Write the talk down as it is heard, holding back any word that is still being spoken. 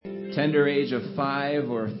tender age of 5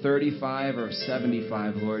 or 35 or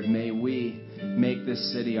 75, Lord, may we make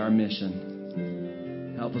this city our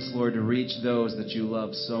mission. Help us, Lord, to reach those that you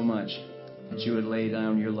love so much that you would lay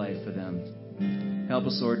down your life for them. Help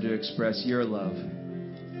us, Lord, to express your love.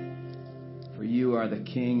 For you are the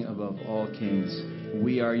King above all kings.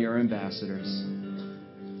 We are your ambassadors.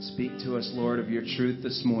 Speak to us, Lord, of your truth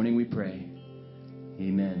this morning, we pray.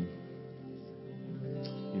 Amen.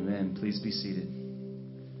 Amen. Please be seated.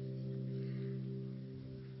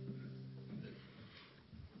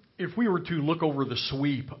 If we were to look over the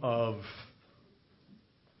sweep of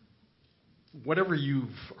whatever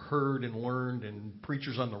you've heard and learned, and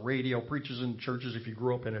preachers on the radio, preachers in churches, if you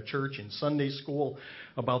grew up in a church, in Sunday school,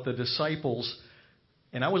 about the disciples,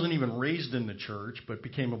 and I wasn't even raised in the church, but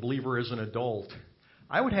became a believer as an adult,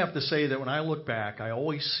 I would have to say that when I look back, I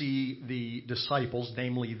always see the disciples,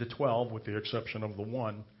 namely the 12, with the exception of the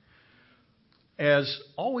one, as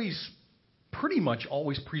always, pretty much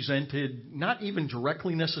always presented, not even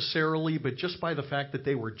directly necessarily, but just by the fact that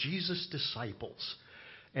they were Jesus' disciples,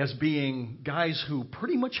 as being guys who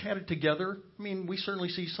pretty much had it together. I mean, we certainly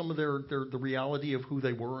see some of the reality of who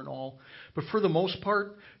they were and all. But for the most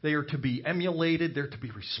part, they are to be emulated. They're to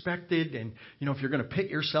be respected. And, if you're going to pit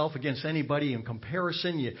yourself against anybody in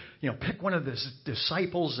comparison, you pick one of the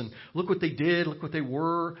disciples and look what they did, look what they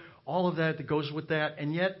were, all of that goes with that.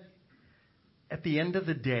 And yet, at the end of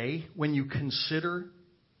the day, when you consider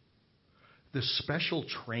the special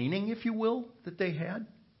training, if you will, that they had,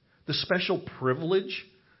 the special privilege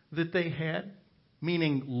that they had,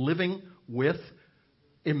 meaning living with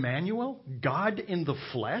Emmanuel, God in the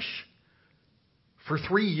flesh, for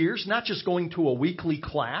 3 years, not just going to a weekly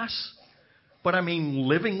class, but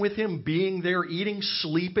living with Him, being there, eating,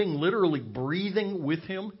 sleeping, literally breathing with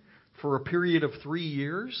Him for a period of 3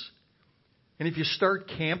 years. And if you start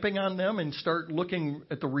camping on them and start looking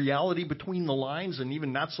at the reality between the lines, and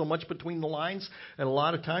even not so much between the lines, and a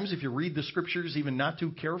lot of times if you read the scriptures even not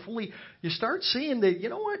too carefully, you start seeing that, you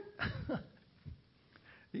know what?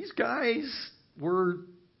 These guys were,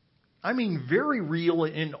 very real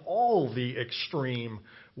in all the extreme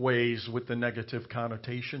ways with the negative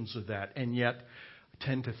connotations of that. And yet, I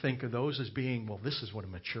tend to think of those as being, well, this is what a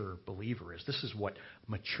mature believer is. This is what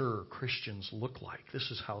mature Christians look like.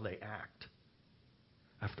 This is how they act.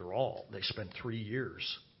 After all, they spent 3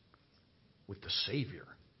 years with the Savior,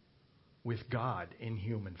 with God in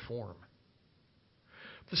human form.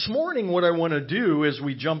 This morning, what I want to do as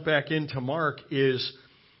we jump back into Mark is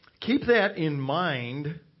keep that in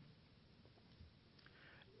mind.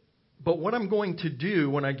 But what I'm going to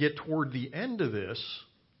do when I get toward the end of this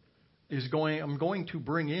is I'm going to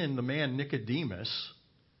bring in the man Nicodemus.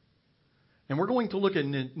 And we're going to look at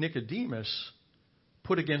Nicodemus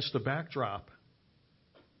put against the backdrop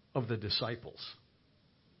of the disciples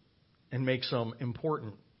and make some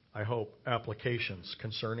important, I hope, applications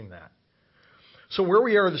concerning that. So where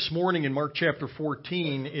we are this morning in Mark chapter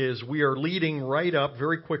 14 is we are leading right up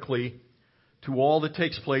very quickly to all that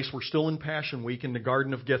takes place. We're still in Passion Week in the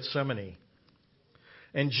Garden of Gethsemane.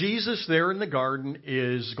 And Jesus there in the garden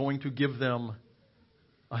is going to give them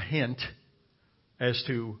a hint as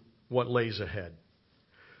to what lays ahead.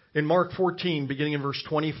 In Mark 14, beginning in verse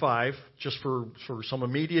 25, just for some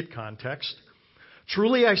immediate context,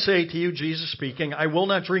 "Truly I say to you," Jesus speaking, "I will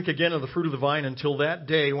not drink again of the fruit of the vine until that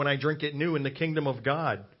day when I drink it new in the kingdom of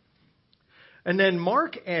God." And then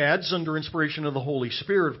Mark adds, under inspiration of the Holy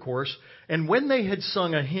Spirit, of course, "And when they had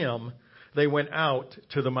sung a hymn, they went out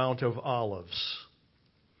to the Mount of Olives."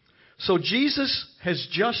 So Jesus has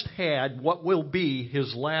just had what will be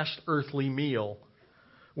His last earthly meal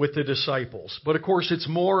with the disciples. But of course it's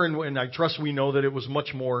more, and I trust we know that it was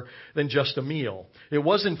much more than just a meal. It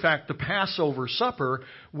was in fact the Passover supper,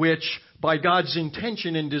 which by God's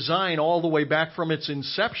intention and design all the way back from its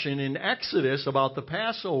inception in Exodus about the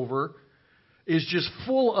Passover is just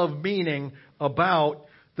full of meaning about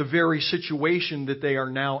the very situation that they are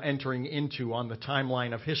now entering into on the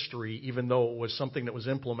timeline of history, even though it was something that was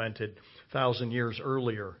implemented 1,000 years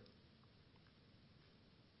earlier.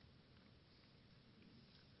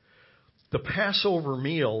 The Passover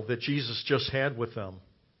meal that Jesus just had with them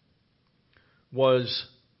was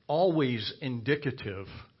always indicative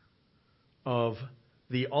of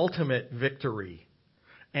the ultimate victory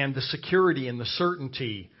and the security and the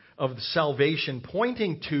certainty of the salvation,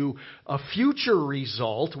 pointing to a future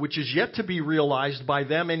result which is yet to be realized by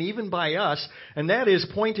them and even by us, and that is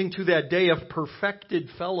pointing to that day of perfected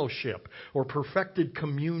fellowship or perfected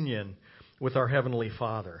communion with our Heavenly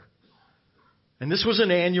Father. And this was an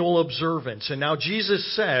annual observance. And now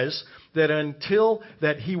Jesus says that until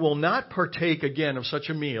that He will not partake again of such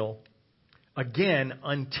a meal again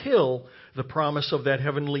until the promise of that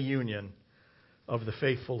heavenly union of the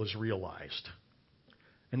faithful is realized.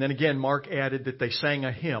 And then again, Mark added that they sang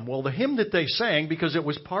a hymn. Well, the hymn that they sang, because it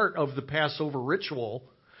was part of the Passover ritual,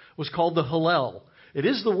 was called the Hallel. It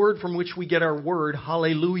is the word from which we get our word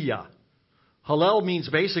hallelujah. Hallel means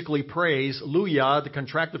basically praise. Luya, the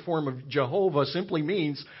contracted form of Jehovah, simply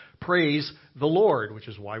means praise the Lord, which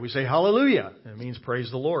is why we say hallelujah. It means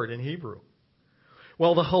praise the Lord in Hebrew.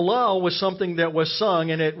 Well, the Hallel was something that was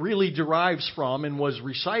sung, and it really derives from and was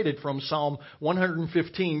recited from Psalm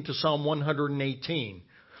 115 to Psalm 118.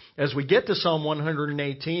 As we get to Psalm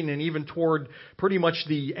 118 and even toward pretty much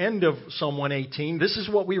the end of Psalm 118, this is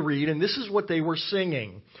what we read, and this is what they were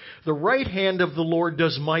singing. The right hand of the Lord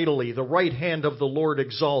does mightily. The right hand of the Lord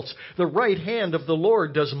exalts. The right hand of the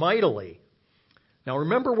Lord does mightily. Now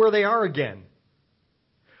remember where they are again.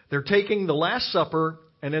 They're taking the Last Supper,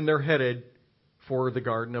 and then they're headed for the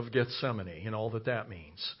Garden of Gethsemane and all that that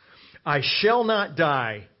means. I shall not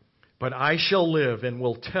die, but I shall live and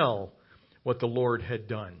will tell what the Lord had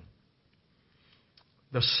done.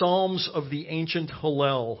 The Psalms of the ancient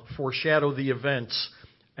Hallel foreshadow the events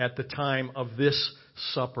at the time of this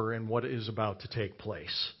supper and what is about to take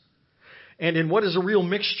place. And in what is a real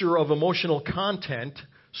mixture of emotional content,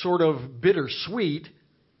 sort of bittersweet,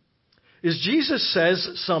 is Jesus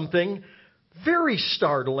says something very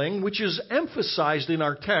startling, which is emphasized in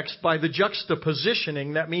our text by the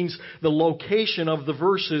juxtapositioning. That means the location of the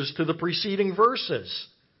verses to the preceding verses.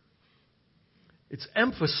 It's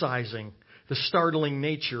emphasizing the startling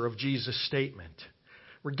nature of Jesus' statement.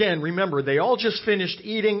 Again, remember, they all just finished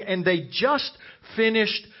eating and they just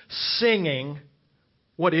finished singing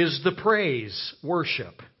what is the praise,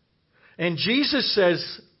 worship. And Jesus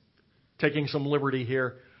says, taking some liberty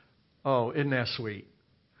here, oh, isn't that sweet?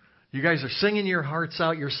 You guys are singing your hearts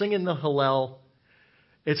out. You're singing the Hallel.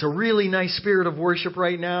 It's a really nice spirit of worship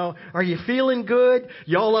right now. Are you feeling good?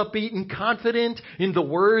 Y'all upbeat and confident in the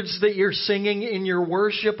words that you're singing in your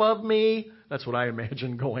worship of me? That's what I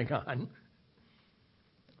imagine going on.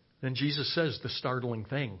 Then Jesus says the startling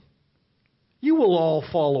thing. You will all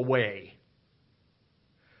fall away.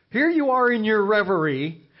 Here you are in your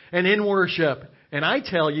reverie and in worship, and I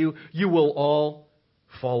tell you, you will all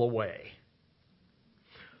fall away.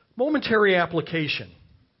 Momentary application.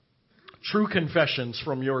 True confessions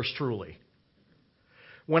from yours truly.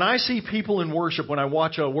 When I see people in worship, when I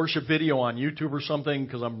watch a worship video on YouTube or something,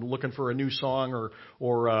 because I'm looking for a new song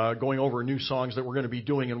or going over new songs that we're going to be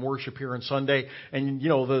doing in worship here on Sunday, and you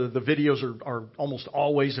know the videos are almost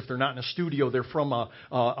always, if they're not in a studio, they're from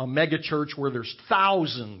a mega church where there's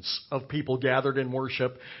thousands of people gathered in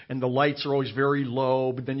worship, and the lights are always very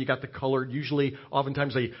low, but then you got the colored, usually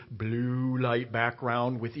oftentimes a blue light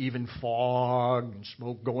background with even fog and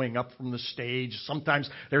smoke going up from the stage. Sometimes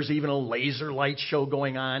there's even a laser light show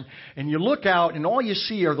going on. And you look out and all you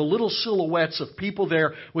see are the little silhouettes of people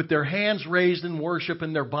there with their hands raised in worship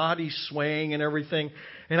and their bodies swaying and everything.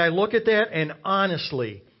 And I look at that and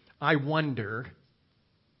honestly, I wonder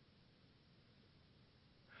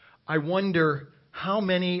how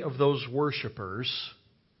many of those worshipers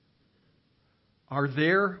are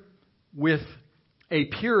there with a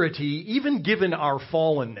purity, even given our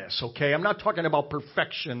fallenness, okay? I'm not talking about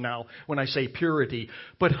perfection now when I say purity,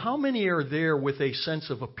 but how many are there with a sense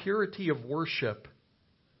of a purity of worship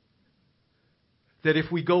that if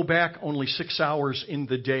we go back only 6 hours in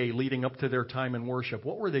the day leading up to their time in worship,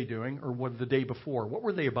 what were they doing? Or what the day before? What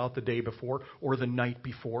were they about the day before or the night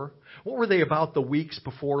before? What were they about the weeks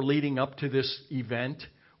before leading up to this event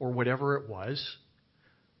or whatever it was?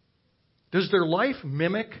 Does their life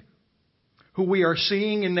mimic who we are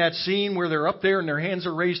seeing in that scene where they're up there and their hands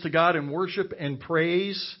are raised to God in worship and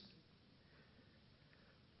praise?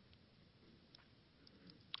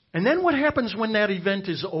 And then what happens when that event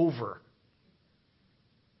is over?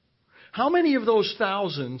 How many of those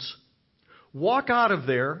thousands walk out of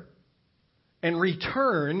there and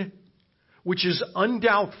return, which is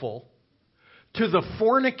undoubtful, to the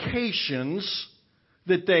fornications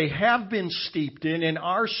that they have been steeped in and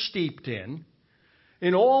are steeped in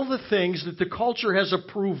all the things that the culture has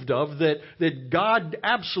approved of, that God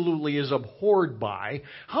absolutely is abhorred by?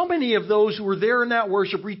 How many of those who were there in that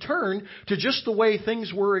worship return to just the way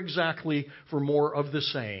things were exactly for more of the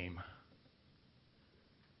same?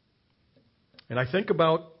 And I think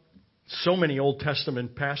about so many Old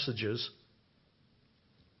Testament passages.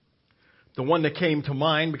 The one that came to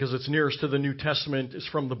mind, because it's nearest to the New Testament, is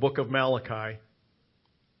from the book of Malachi.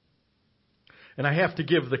 And I have to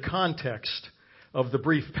give the context of the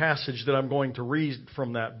brief passage that I'm going to read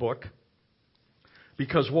from that book,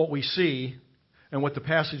 because what we see, and what the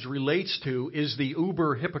passage relates to is the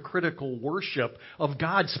uber hypocritical worship of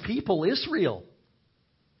God's people, Israel.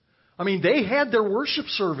 I mean, they had their worship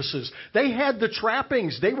services. They had the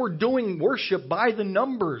trappings. They were doing worship by the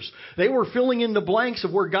numbers. They were filling in the blanks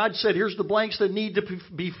of where God said, here's the blanks that need to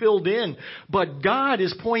be filled in. But God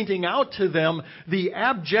is pointing out to them the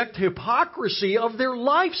abject hypocrisy of their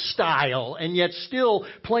lifestyle, and yet still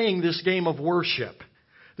playing this game of worship.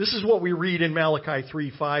 This is what we read in Malachi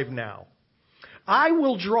 3:5 now. I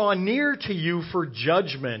will draw near to you for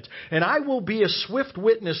judgment, and I will be a swift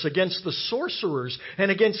witness against the sorcerers, and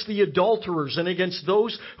against the adulterers, and against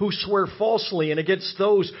those who swear falsely, and against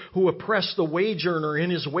those who oppress the wage earner in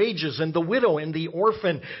his wages, and the widow and the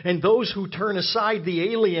orphan, and those who turn aside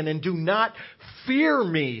the alien and do not fear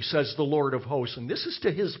me, says the Lord of hosts. And this is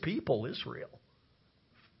to his people, Israel.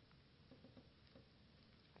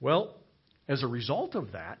 Well, as a result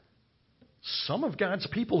of that, some of God's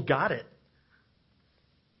people got it.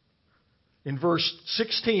 In verse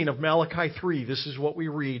 16 of Malachi 3, this is what we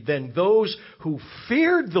read. Then those who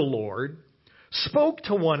feared the Lord spoke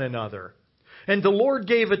to one another, and the Lord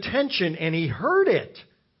gave attention, and he heard it.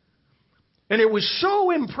 And it was so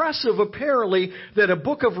impressive, apparently, that a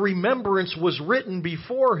book of remembrance was written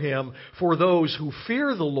before him for those who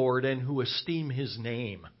fear the Lord and who esteem his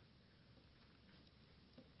name.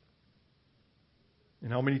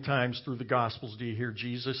 And how many times through the Gospels do you hear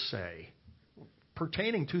Jesus say,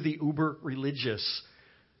 pertaining to the uber religious,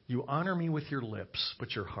 you honor me with your lips,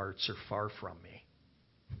 but your hearts are far from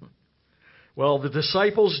me. Well, the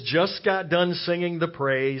disciples just got done singing the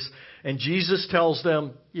praise, and Jesus tells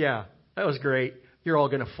them, yeah, that was great. You're all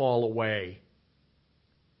going to fall away.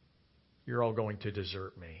 You're all going to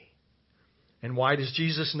desert me. And why does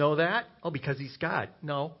Jesus know that? Oh, because he's God.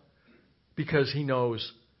 No, because he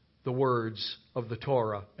knows the words of the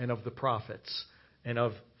Torah and of the prophets and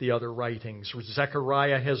of the other writings.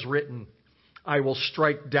 Zechariah has written, I will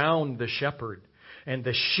strike down the shepherd, and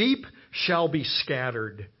the sheep shall be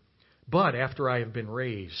scattered. But after I have been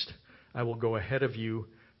raised, I will go ahead of you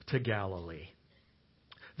to Galilee.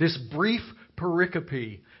 This brief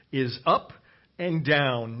pericope is up and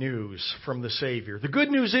down news from the Savior. The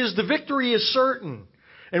good news is the victory is certain,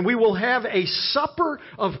 and we will have a supper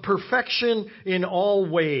of perfection in all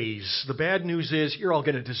ways. The bad news is you're all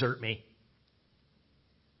going to desert me.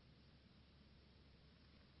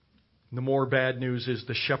 The more bad news is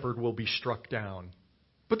the shepherd will be struck down.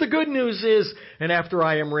 But the good news is, and after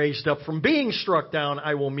I am raised up from being struck down,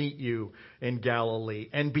 I will meet you in Galilee.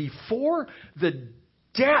 And before the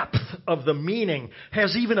depth of the meaning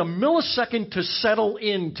has even a millisecond to settle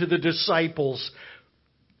into the disciples,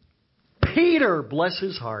 Peter, bless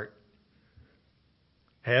his heart,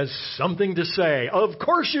 has something to say. Of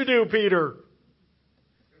course you do, Peter.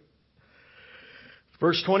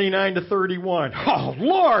 Verse 29 to 31. Oh,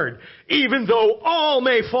 Lord, even though all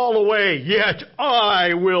may fall away, yet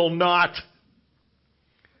I will not.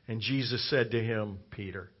 And Jesus said to him,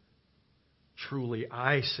 Peter, truly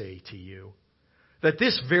I say to you, that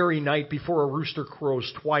this very night before a rooster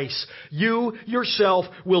crows twice, you yourself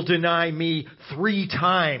will deny me 3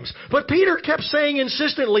 times. But Peter kept saying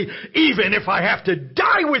insistently, even if I have to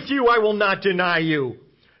die with you, I will not deny you.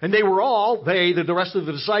 And they were all, the rest of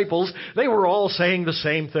the disciples, they were all saying the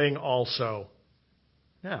same thing also.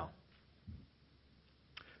 Now,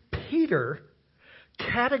 Peter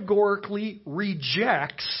categorically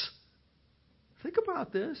rejects, think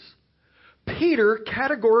about this, Peter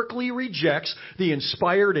categorically rejects the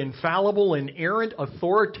inspired, infallible, inerrant,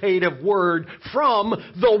 authoritative word from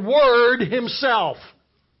the Word Himself.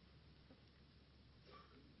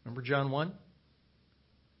 Remember John 1?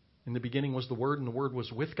 In the beginning was the Word, and the Word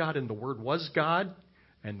was with God, and the Word was God,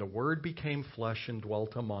 and the Word became flesh and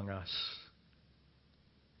dwelt among us.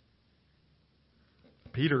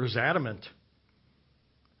 Peter is adamant.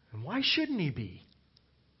 And why shouldn't he be?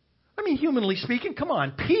 I mean, humanly speaking, come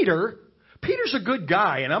on, Peter's a good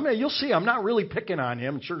guy, and you'll see I'm not really picking on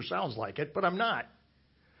him. It sure sounds like it, but I'm not.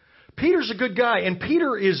 Peter's a good guy, and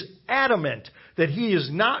Peter is adamant that he is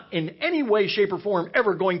not in any way, shape, or form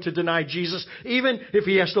ever going to deny Jesus, even if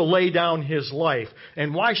he has to lay down his life.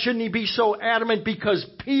 And why shouldn't he be so adamant? Because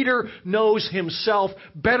Peter knows himself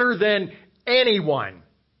better than anyone.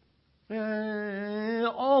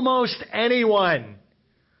 Almost anyone,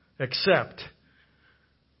 except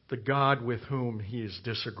the God with whom he is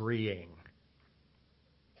disagreeing.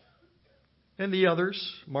 And the others,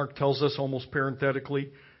 Mark tells us almost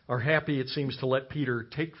parenthetically, are happy, it seems, to let Peter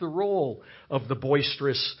take the role of the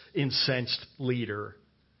boisterous, incensed leader.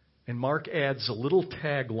 And Mark adds a little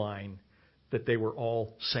tagline that they were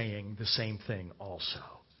all saying the same thing also.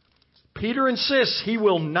 Peter insists he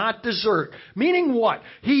will not desert. Meaning what?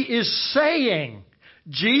 He is saying,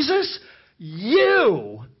 Jesus,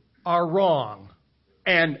 you are wrong,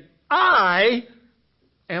 and I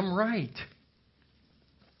am right.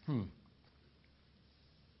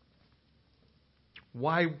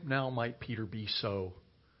 Why now might Peter be so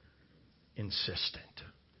insistent?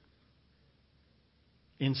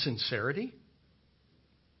 Insincerity?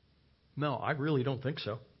 No, I really don't think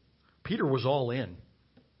so. Peter was all in.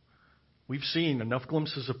 We've seen enough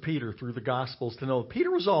glimpses of Peter through the Gospels to know Peter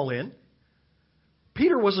was all in.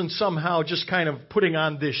 Peter wasn't somehow just kind of putting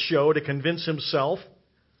on this show to convince himself.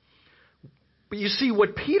 But you see,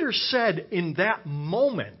 what Peter said in that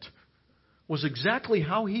moment was exactly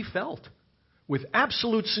how he felt, with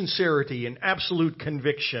absolute sincerity and absolute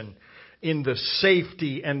conviction in the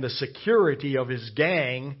safety and the security of his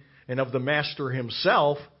gang and of the master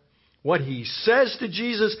himself. What he says to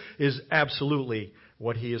Jesus is absolutely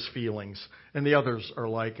what he is feeling. And the others are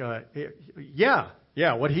like,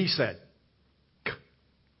 yeah, what he said.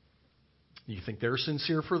 You think they're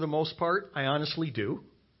sincere for the most part? I honestly do.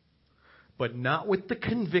 But not with the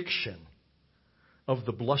conviction of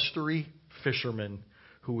the blustery fisherman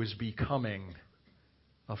who is becoming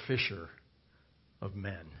a fisher of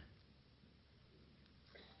men.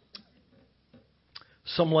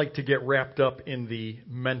 Some like to get wrapped up in the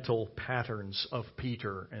mental patterns of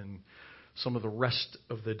Peter and some of the rest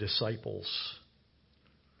of the disciples.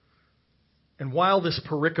 And while this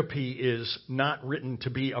pericope is not written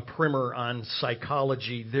to be a primer on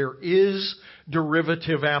psychology, there is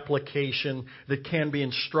derivative application that can be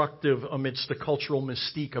instructive amidst the cultural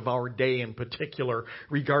mystique of our day in particular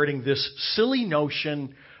regarding this silly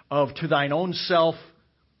notion of to thine own self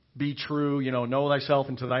be true, know thyself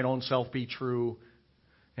and to thine own self be true.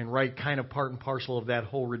 And right, kind of part and parcel of that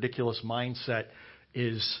whole ridiculous mindset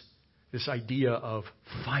is this idea of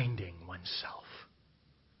finding oneself.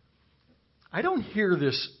 I don't hear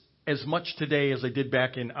this as much today as I did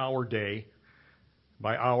back in our day.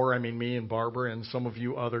 By our, I mean me and Barbara and some of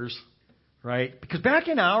you others, right? Because back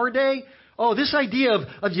in our day, this idea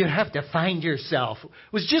of you have to find yourself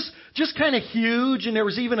was just kind of huge, and there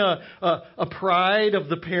was even a pride of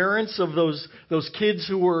the parents of those kids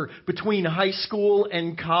who were between high school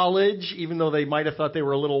and college, even though they might have thought they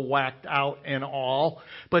were a little whacked out and all.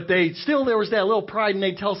 But there was that little pride, and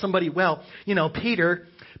they'd tell somebody, well, Peter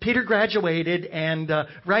graduated, and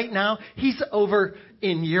right now he's over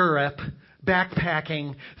in Europe,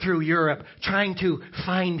 backpacking through Europe, trying to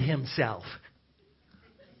find himself.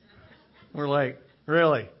 We're like,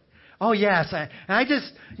 really? Oh, yes. I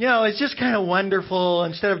just, it's just kind of wonderful.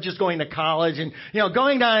 Instead of just going to college and,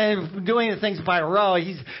 going down and doing the things by row,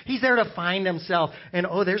 he's there to find himself. And,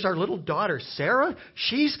 there's our little daughter, Sarah.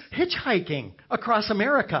 She's hitchhiking across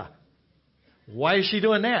America. Why is she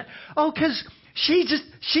doing that? Because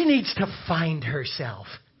she needs to find herself.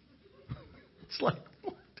 It's like,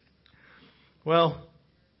 what? Well,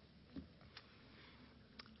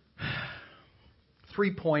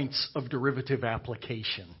 3 points of derivative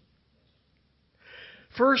application.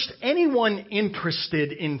 First, anyone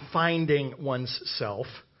interested in finding one's self,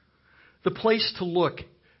 the place to look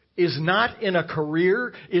is not in a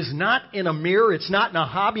career, is not in a mirror, it's not in a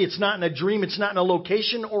hobby, it's not in a dream, it's not in a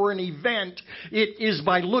location or an event. It is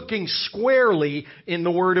by looking squarely in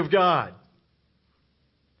the Word of God.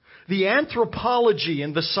 The anthropology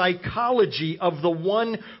and the psychology of the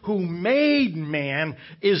one who made man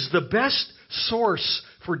is the best source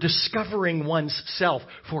for discovering one's self,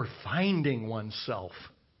 for finding oneself.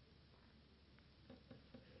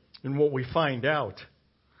 And what we find out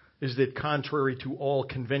is that contrary to all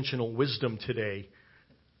conventional wisdom today,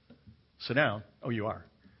 sit down, you are,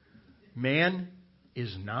 man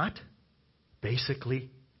is not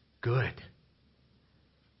basically good.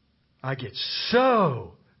 I get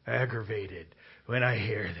so aggravated when I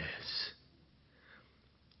hear this.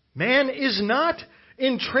 Man is not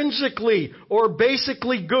intrinsically or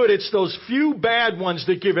basically good. It's those few bad ones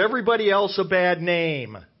that give everybody else a bad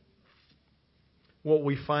name. What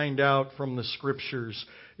we find out from the Scriptures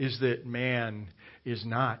is that man is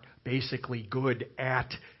not basically good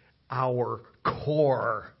at our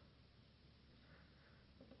core.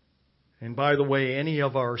 And by the way, any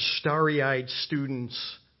of our starry-eyed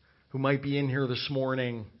students who might be in here this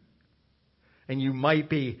morning, and you might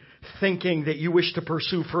be thinking that you wish to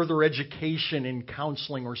pursue further education in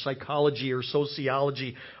counseling or psychology or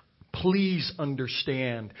sociology, please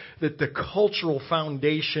understand that the cultural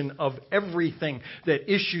foundation of everything that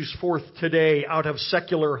issues forth today out of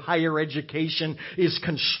secular higher education is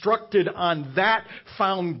constructed on that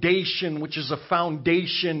foundation, which is a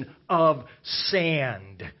foundation of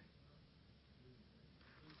sand.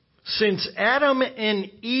 since Adam and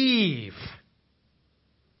Eve,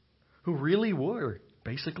 who really were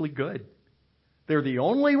basically good. They're the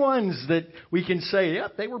only ones that we can say,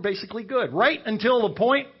 yep, they were basically good. Right until the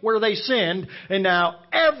point where they sinned, and now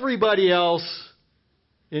everybody else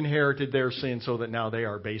inherited their sin so that now they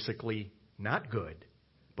are basically not good,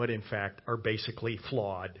 but in fact are basically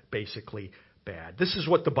flawed, basically bad. This is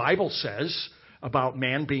what the Bible says about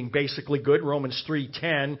man being basically good. Romans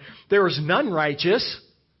 3:10. There is none righteous.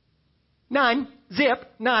 None. Zip.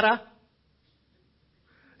 Nada.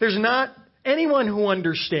 There's not anyone who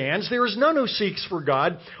understands. There is none who seeks for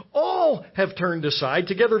God. All have turned aside.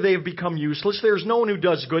 Together they have become useless. There is no one who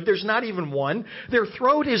does good. There's not even one. Their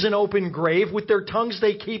throat is an open grave. With their tongues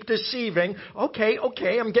they keep deceiving. Okay,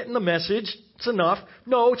 I'm getting the message. It's enough.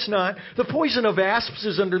 No, it's not. The poison of asps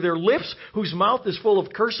is under their lips, whose mouth is full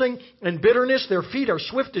of cursing and bitterness. Their feet are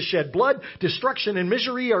swift to shed blood. Destruction and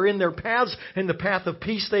misery are in their paths, and the path of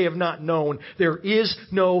peace they have not known. There is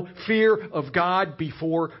no fear of God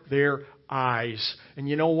before their eyes. And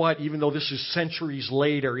you know what? Even though this is centuries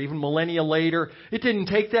later, even millennia later, it didn't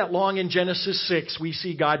take that long. In Genesis 6, we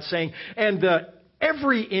see God saying, and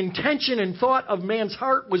every intention and thought of man's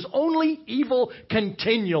heart was only evil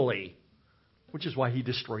continually. Which is why he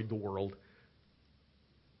destroyed the world.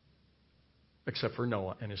 Except for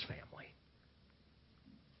Noah and his family.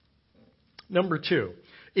 Number 2,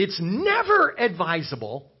 it's never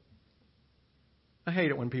advisable. I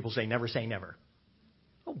hate it when people say never.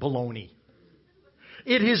 Oh, baloney.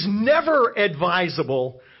 It is never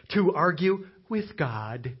advisable to argue with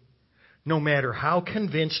God. No matter how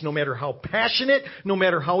convinced, no matter how passionate, no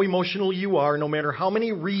matter how emotional you are, no matter how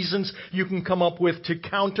many reasons you can come up with to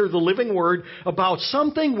counter the living word about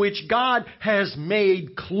something which God has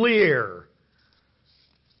made clear.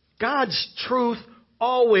 God's truth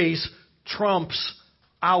always trumps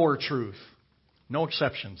our truth. No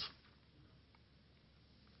exceptions.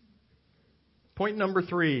 Point number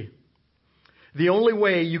 3. The only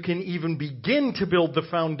way you can even begin to build the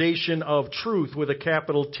foundation of truth with a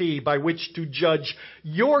capital T, by which to judge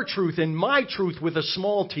your truth and my truth with a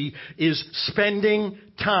small t, is spending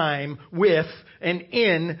time with and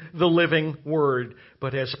in the living Word.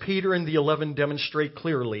 But as Peter and the 11 demonstrate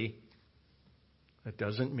clearly, that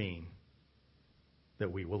doesn't mean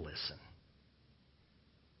that we will listen.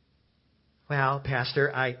 Well,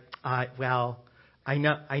 Pastor, I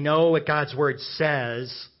know what God's Word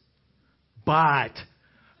says. But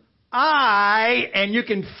and you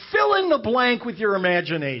can fill in the blank with your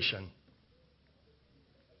imagination.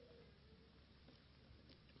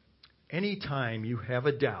 Anytime you have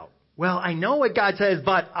a doubt, well, I know what God says,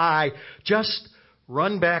 but just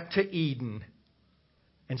run back to Eden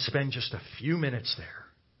and spend just a few minutes there.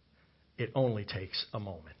 It only takes a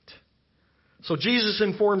moment. So Jesus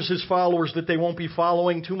informs his followers that they won't be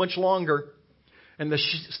following too much longer. And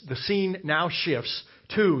the scene now shifts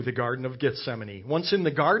to the Garden of Gethsemane. Once in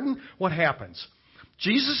the garden, what happens?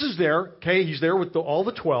 Jesus is there. Okay, he's there with all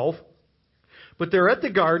the 12. But they're at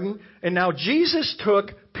the garden, and now Jesus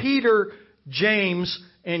took Peter, James,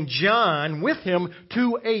 and John with him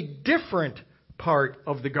to a different part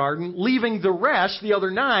of the garden, leaving the rest, the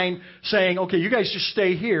other 9, saying, okay, you guys just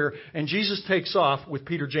stay here. And Jesus takes off with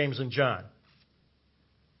Peter, James, and John.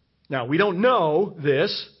 Now, we don't know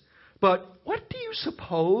this, but what do you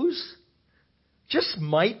suppose just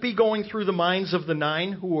might be going through the minds of the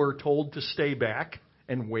 9 who were told to stay back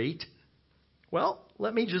and wait? Well,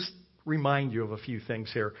 let me just remind you of a few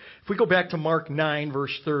things here. If we go back to Mark 9,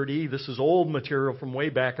 verse 30, this is old material from way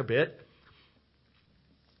back a bit.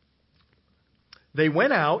 They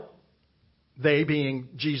went out, they being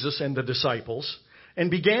Jesus and the disciples,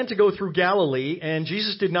 and began to go through Galilee, and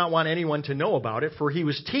Jesus did not want anyone to know about it, for he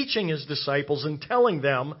was teaching his disciples and telling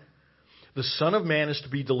them, the Son of Man is to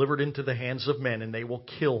be delivered into the hands of men, and they will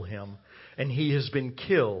kill him. And he has been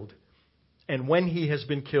killed. And when he has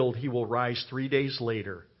been killed, he will rise 3 days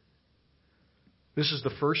later. This is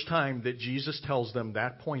the first time that Jesus tells them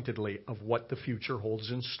that pointedly of what the future holds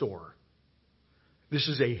in store. This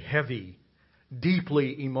is a heavy,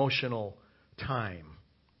 deeply emotional time.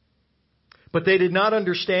 But they did not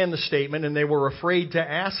understand the statement, and they were afraid to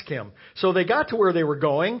ask him. So they got to where they were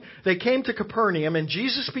going. They came to Capernaum, and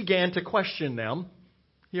Jesus began to question them.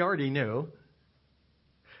 He already knew.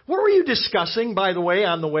 What were you discussing, by the way,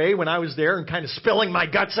 on the way when I was there and kind of spilling my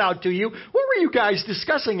guts out to you? What were you guys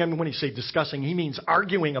discussing? I mean, when he say discussing, he means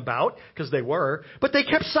arguing about, because they were. But they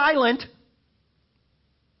kept silent.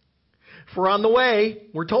 For on the way,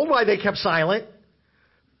 we're told why they kept silent.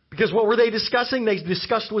 Because what were they discussing? They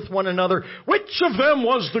discussed with one another, which of them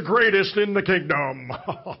was the greatest in the kingdom?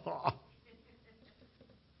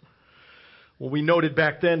 Well, we noted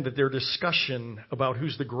back then that their discussion about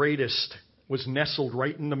who's the greatest was nestled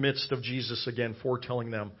right in the midst of Jesus again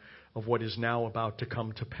foretelling them of what is now about to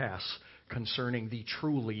come to pass concerning the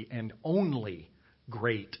truly and only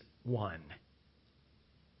great one.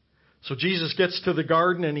 So Jesus gets to the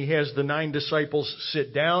garden and he has the 9 disciples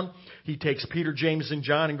sit down. He takes Peter, James, and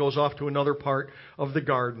John and goes off to another part of the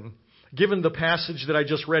garden. Given the passage that I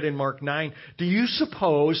just read in Mark 9, do you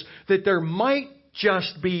suppose that there might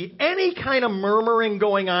just be any kind of murmuring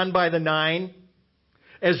going on by the 9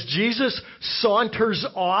 as Jesus saunters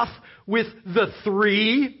off with the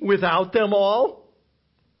 3 without them all?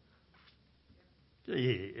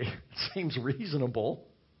 It seems reasonable.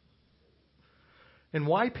 And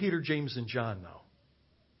why Peter, James, and John, though?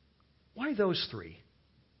 Why those 3?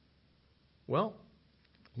 Well,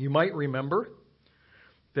 you might remember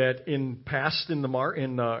that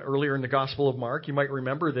earlier in the Gospel of Mark, you might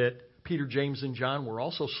remember that Peter, James, and John were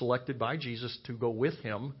also selected by Jesus to go with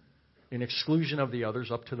him in exclusion of the others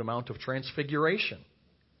up to the Mount of Transfiguration.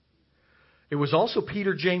 It was also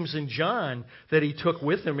Peter, James, and John that he took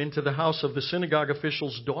with him into the house of the synagogue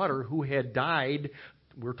official's daughter who had died,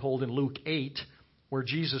 we're told in Luke 8, where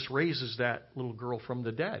Jesus raises that little girl from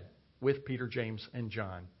the dead with Peter, James, and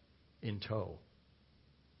John in tow.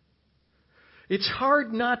 It's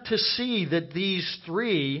hard not to see that these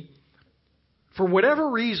 3, for whatever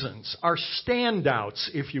reasons, are standouts,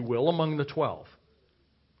 if you will, among the 12.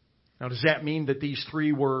 Now, does that mean that these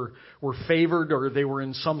 3 were favored or they were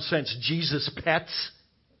in some sense Jesus' pets?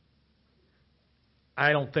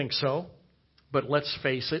 I don't think so. But let's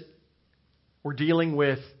face it, we're dealing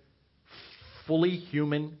with fully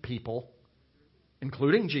human people,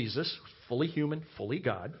 including Jesus, fully human, fully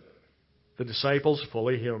God. The disciples,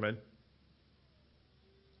 fully human.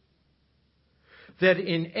 That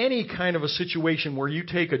in any kind of a situation where you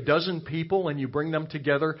take a dozen people and you bring them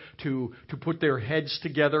together to put their heads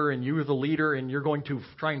together and you're the leader and you're going to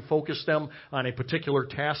try and focus them on a particular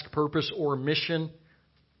task, purpose, or mission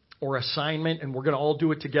or assignment, and we're going to all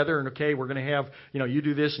do it together, and okay, we're going to have, you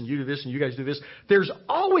do this and you do this and you guys do this. There's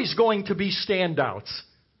always going to be standouts.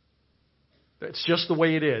 That's just the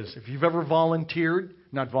way it is. If you've ever if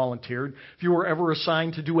you were ever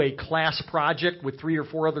assigned to do a class project with 3 or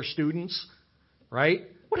 4 other students, right?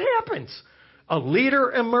 What happens? A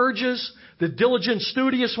leader emerges, the diligent,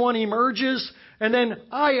 studious one emerges, and then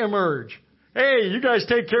I emerge. Hey, you guys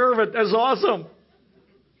take care of it. That's awesome.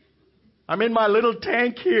 I'm in my little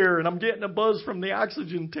tank here, and I'm getting a buzz from the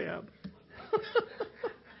oxygen tab.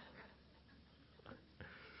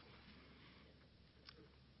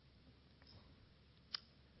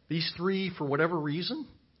 These 3, for whatever reason,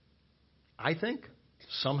 I think,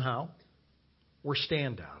 somehow, were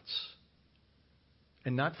standouts.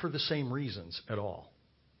 And not for the same reasons at all.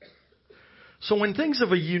 So when things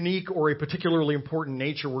of a unique or a particularly important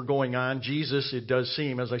nature were going on, Jesus, it does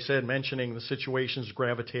seem, as I said, mentioning the situations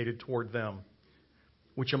gravitated toward them.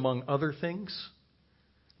 Which, among other things,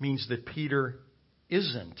 means that Peter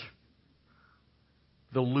isn't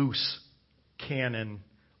the loose cannon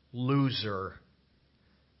loser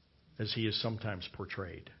as he is sometimes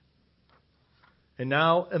portrayed. And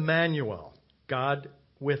now Emmanuel, God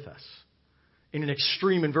with us, in an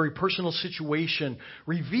extreme and very personal situation,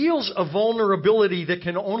 reveals a vulnerability that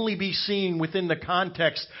can only be seen within the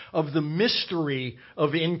context of the mystery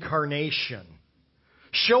of incarnation,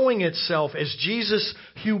 showing itself as Jesus'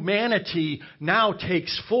 humanity now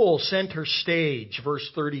takes full center stage. Verse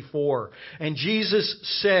 34. And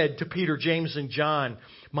Jesus said to Peter, James, and John,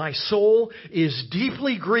 "My soul is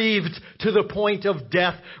deeply grieved to the point of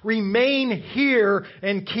death. Remain here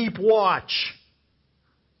and keep watch."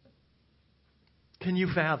 Can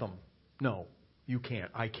you fathom? No, you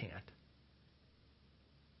can't. I can't.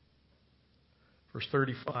 Verse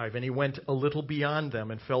 35, and he went a little beyond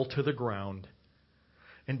them and fell to the ground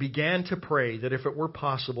and began to pray that if it were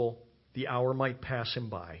possible, the hour might pass him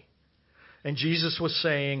by. And Jesus was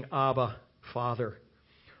saying, Abba, Father,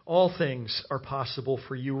 all things are possible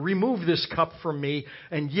for you. Remove this cup from me,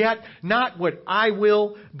 and yet not what I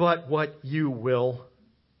will, but what you will.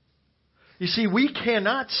 You see, we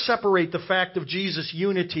cannot separate the fact of Jesus'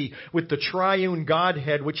 unity with the triune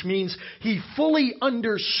Godhead, which means he fully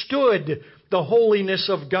understood the holiness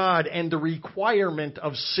of God and the requirement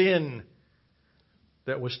of sin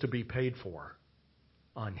that was to be paid for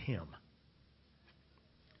on him.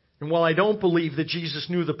 And while I don't believe that Jesus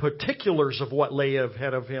knew the particulars of what lay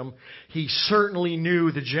ahead of him, he certainly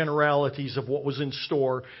knew the generalities of what was in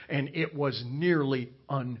store, and it was nearly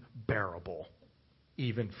unbearable,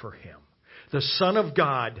 even for him. The Son of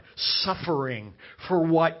God suffering for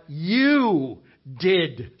what you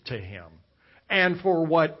did to him and for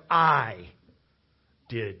what I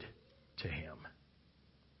did to him.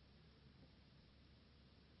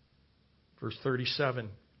 Verse 37.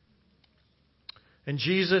 And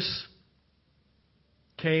Jesus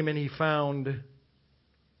came and he found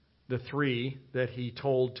the three that he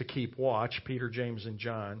told to keep watch, Peter, James, and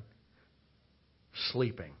John,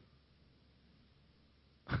 sleeping.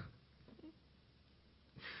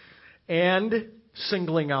 And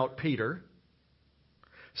singling out Peter,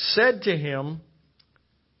 said to him,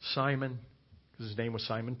 Simon, because his name was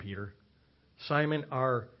Simon Peter, Simon,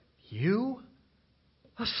 are you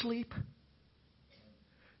asleep?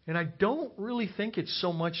 And I don't really think it's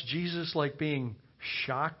so much Jesus like being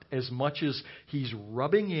shocked as much as he's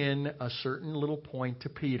rubbing in a certain little point to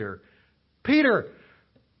Peter. Peter,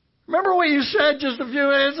 remember what you said just a few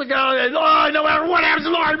minutes ago? Oh, no matter what happens,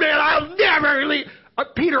 Lord, man, I'll never leave.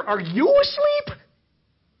 Peter, are you asleep?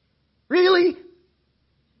 Really?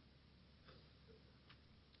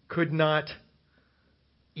 Could not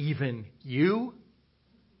even you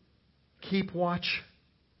keep watch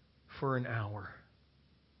for an hour?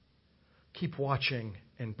 Keep watching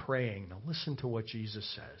and praying. Now listen to what Jesus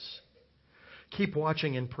says. Keep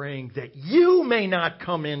watching and praying that you may not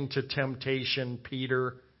come into temptation,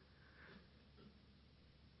 Peter.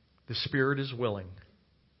 The spirit is willing.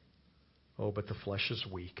 Oh, but the flesh is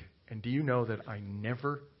weak. And do you know that I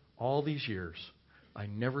never, all these years, I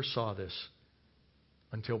never saw this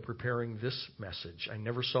until preparing this message. I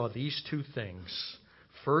never saw these two things.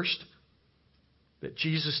 First, that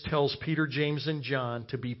Jesus tells Peter, James, and John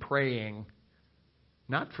to be praying,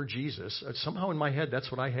 not for Jesus. Somehow in my head,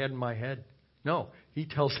 that's what I had in my head. No, he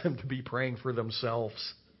tells them to be praying for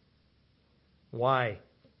themselves. Why?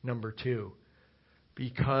 Number two,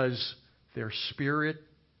 because their spirit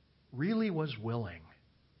really was willing.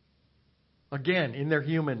 Again, in their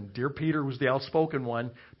human, dear Peter was the outspoken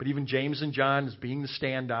one, but even James and John as being the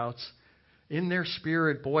standouts. In their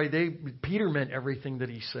spirit, boy, Peter meant everything that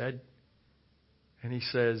he said. And he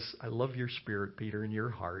says, I love your spirit, Peter, and your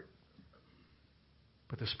heart.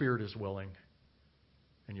 But the spirit is willing,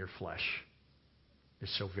 and your flesh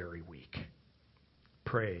is so very weak.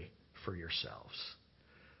 Pray for yourselves.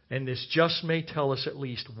 And this just may tell us at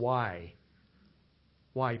least why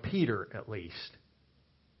Peter, at least,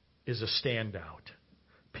 is a standout.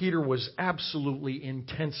 Peter was absolutely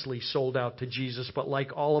intensely sold out to Jesus, but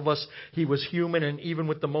like all of us, he was human, and even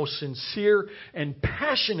with the most sincere and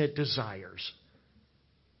passionate desires,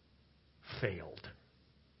 failed.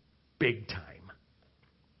 Big time.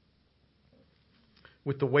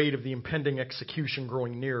 With the weight of the impending execution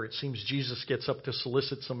growing near, it seems Jesus gets up to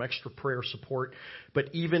solicit some extra prayer support, but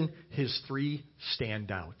even his three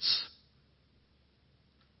standouts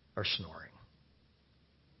are snoring.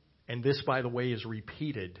 And this, by the way, is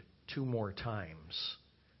repeated 2 more times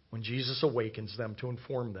when Jesus awakens them to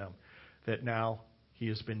inform them that now he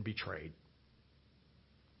has been betrayed.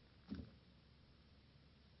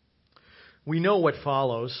 We know what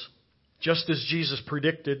follows. Just as Jesus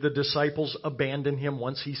predicted, the disciples abandon him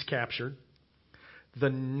once he's captured. The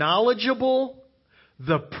knowledgeable,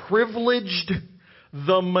 the privileged,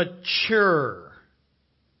 the mature,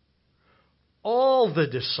 all the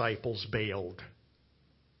disciples bailed.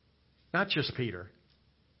 Not just Peter,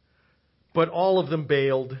 but all of them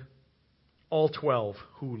bailed, all 12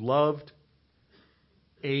 who loved,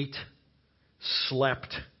 ate,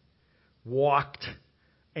 slept, walked,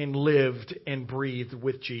 and lived and breathed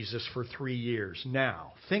with Jesus for 3 years.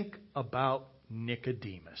 Now, think about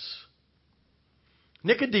Nicodemus.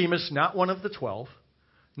 Nicodemus, not one of the 12.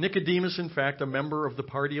 Nicodemus, in fact, a member of the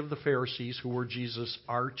party of the Pharisees who were Jesus'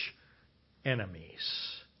 arch enemies.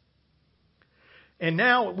 And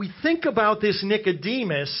now we think about this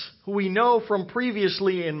Nicodemus, who we know from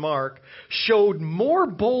previously in Mark, showed more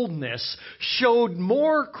boldness, showed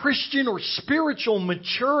more Christian or spiritual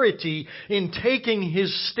maturity in taking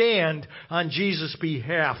his stand on Jesus'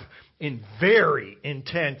 behalf in very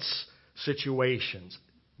intense situations.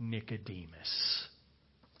 Nicodemus.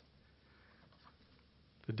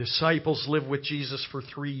 The disciples lived with Jesus for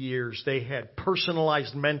 3 years. They had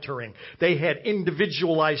personalized mentoring. They had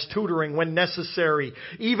individualized tutoring when necessary.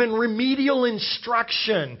 Even remedial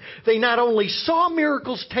instruction. They not only saw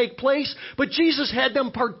miracles take place, but Jesus had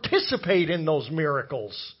them participate in those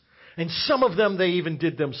miracles. And some of them they even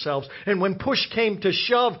did themselves. And when push came to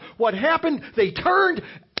shove, what happened? They turned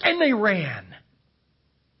and they ran.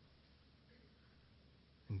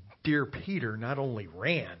 And dear Peter not only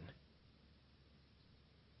ran,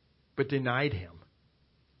 but denied him.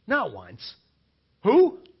 Not once.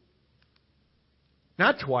 Who?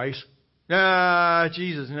 Not twice.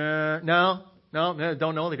 Jesus, no,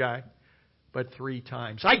 don't know the guy. But 3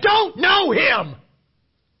 times. I don't know him!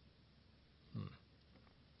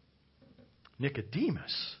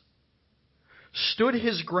 Nicodemus stood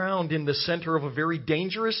his ground in the center of a very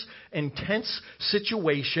dangerous and tense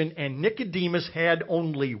situation, and Nicodemus had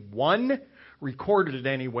only one, recorded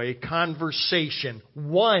anyway, conversation.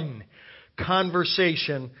 One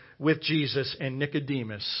conversation with Jesus. And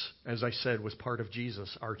Nicodemus, as I said, was part of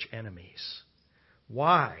Jesus' arch enemies.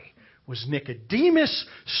 Why was Nicodemus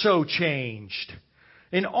so changed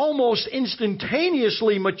and almost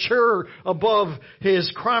instantaneously mature above his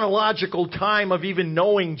chronological time of even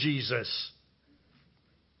knowing Jesus?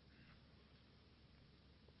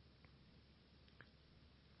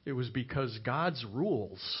 It was because God's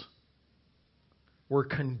rules were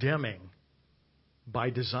condemning by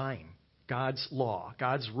design. God's law,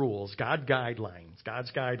 God's rules, God's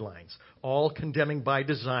guidelines, all condemning by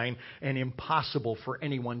design and impossible for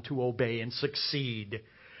anyone to obey and succeed.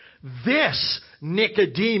 This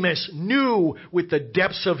Nicodemus knew with the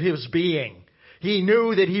depths of his being. He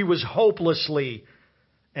knew that he was hopelessly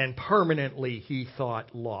and permanently, he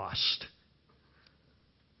thought, lost.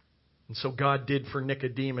 And so God did for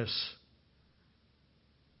Nicodemus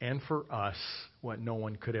and for us what no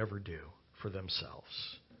one could ever do for themselves.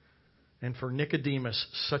 And for Nicodemus,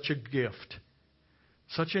 such a gift,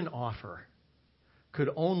 such an offer, could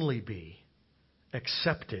only be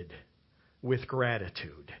accepted with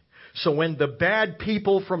gratitude. So when the bad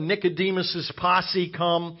people from Nicodemus's posse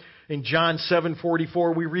come, in John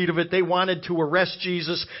 7:44 we read of it, they wanted to arrest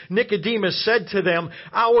Jesus. Nicodemus said to them,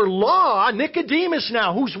 our law, Nicodemus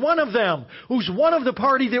now, who's one of them, who's one of the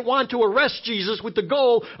party that want to arrest Jesus with the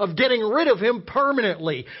goal of getting rid of him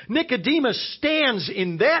permanently. Nicodemus stands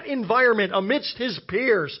in that environment amidst his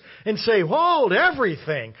peers and say, hold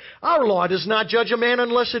everything. Our law does not judge a man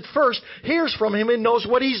unless it first hears from him and knows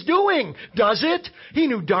what he's doing. Does it? He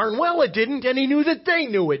knew darn well it didn't, and he knew that they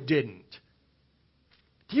knew it didn't.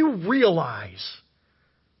 Do you realize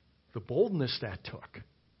the boldness that took?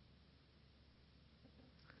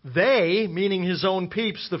 They, meaning his own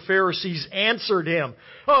peeps, the Pharisees, answered him,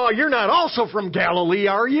 oh, you're not also from Galilee,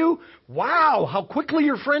 are you? Wow, how quickly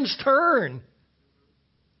your friends turn.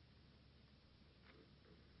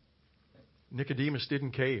 Nicodemus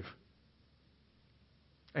didn't cave.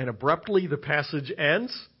 And abruptly the passage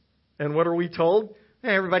ends, and what are we told?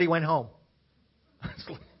 Everybody went home.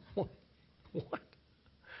 What?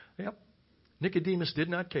 Yep. Nicodemus did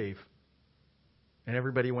not cave, and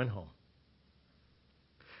everybody went home.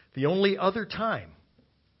 The only other time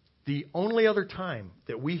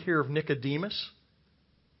that we hear of Nicodemus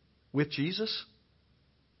with Jesus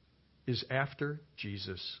is after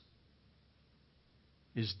Jesus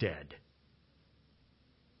is dead.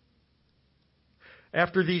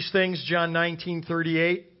 After these things, John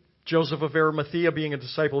 19:38, Joseph of Arimathea, being a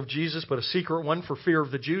disciple of Jesus, but a secret one for fear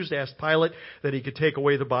of the Jews, asked Pilate that he could take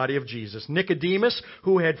away the body of Jesus. Nicodemus,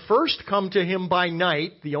 who had first come to him by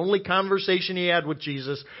night, the only conversation he had with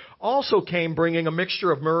Jesus, also came bringing a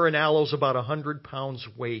mixture of myrrh and aloes about 100 pounds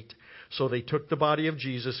weight. So they took the body of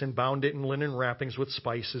Jesus and bound it in linen wrappings with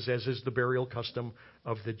spices, as is the burial custom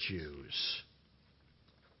of the Jews.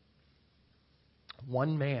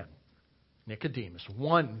 One man, Nicodemus,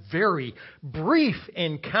 one very brief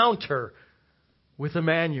encounter with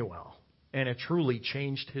Emmanuel, and it truly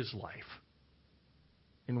changed his life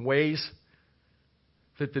in ways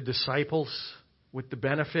that the disciples, with the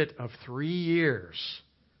benefit of 3 years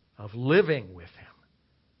of living with him,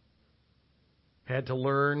 had to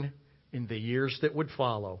learn in the years that would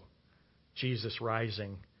follow, Jesus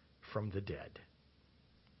rising from the dead.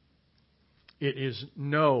 It is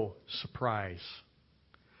no surprise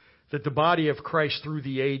that the body of Christ through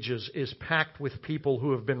the ages is packed with people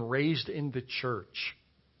who have been raised in the church,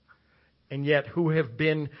 and yet who have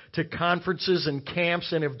been to conferences and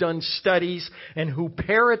camps and have done studies and who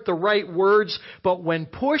parrot the right words, but when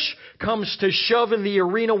push comes to shove in the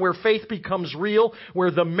arena where faith becomes real,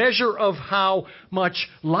 where the measure of how much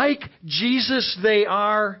like Jesus they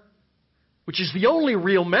are, which is the only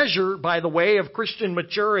real measure, by the way, of Christian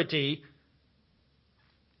maturity,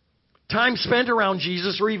 time spent around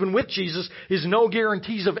Jesus or even with Jesus is no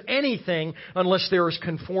guarantees of anything unless there is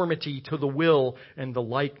conformity to the will and the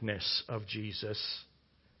likeness of Jesus.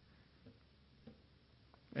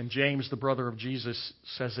 And James, the brother of Jesus,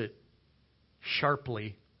 says it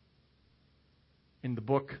sharply in the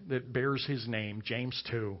book that bears his name, James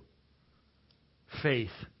 2. Faith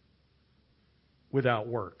without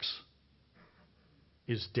works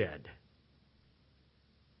is dead.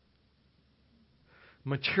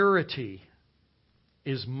 Maturity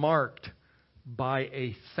is marked by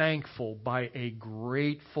a thankful, by a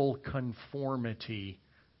grateful conformity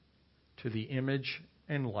to the image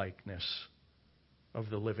and likeness of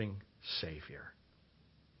the living Savior.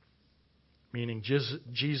 Meaning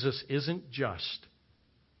Jesus isn't just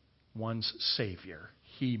one's Savior.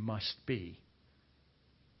 He must be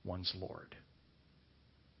one's Lord.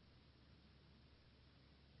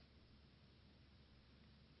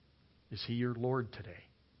 Is He your Lord today?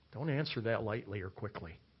 Don't answer that lightly or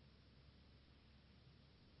quickly.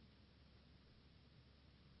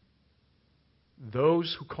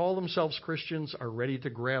 Those who call themselves Christians are ready to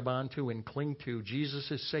grab onto and cling to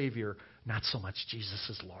Jesus as Savior, not so much Jesus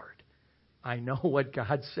as Lord. I know what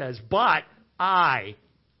God says, but I.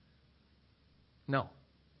 No,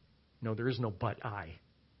 there is no but I.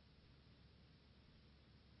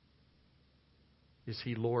 Is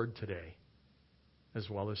He Lord today as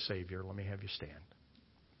well as Savior? Let me have you stand.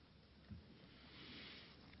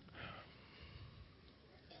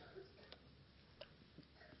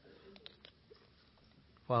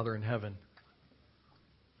 Father in heaven,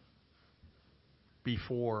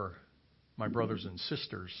 before my brothers and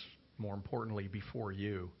sisters, more importantly, before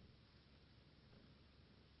you,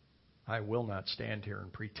 I will not stand here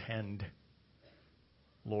and pretend,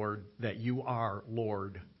 Lord, that you are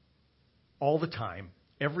Lord all the time,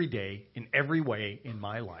 every day, in every way in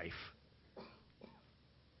my life.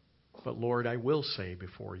 But Lord, I will say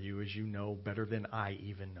before you, as you know better than I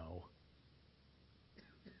even know,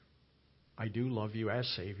 I do love you as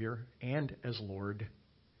Savior and as Lord.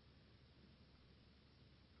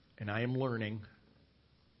 And I am learning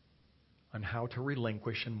on how to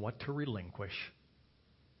relinquish and what to relinquish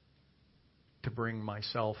to bring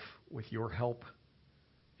myself, with your help,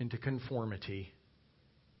 into conformity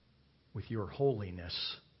with your holiness,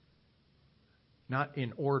 not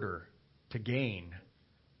in order to gain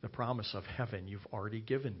the promise of heaven. You've already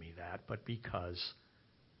given me that, but because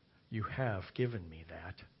you have given me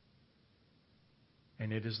that.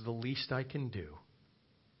 And it is the least I can do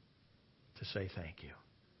to say thank you.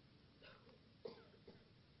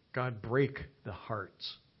 God, break the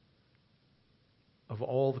hearts of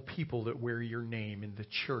all the people that wear your name in the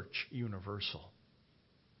church universal.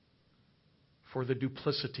 For the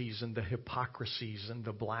duplicities and the hypocrisies and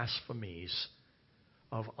the blasphemies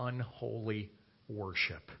of unholy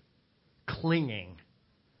worship, clinging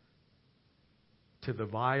to the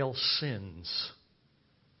vile sins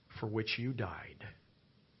for which you died.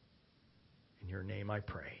 In your name I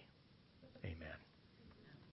pray. Amen.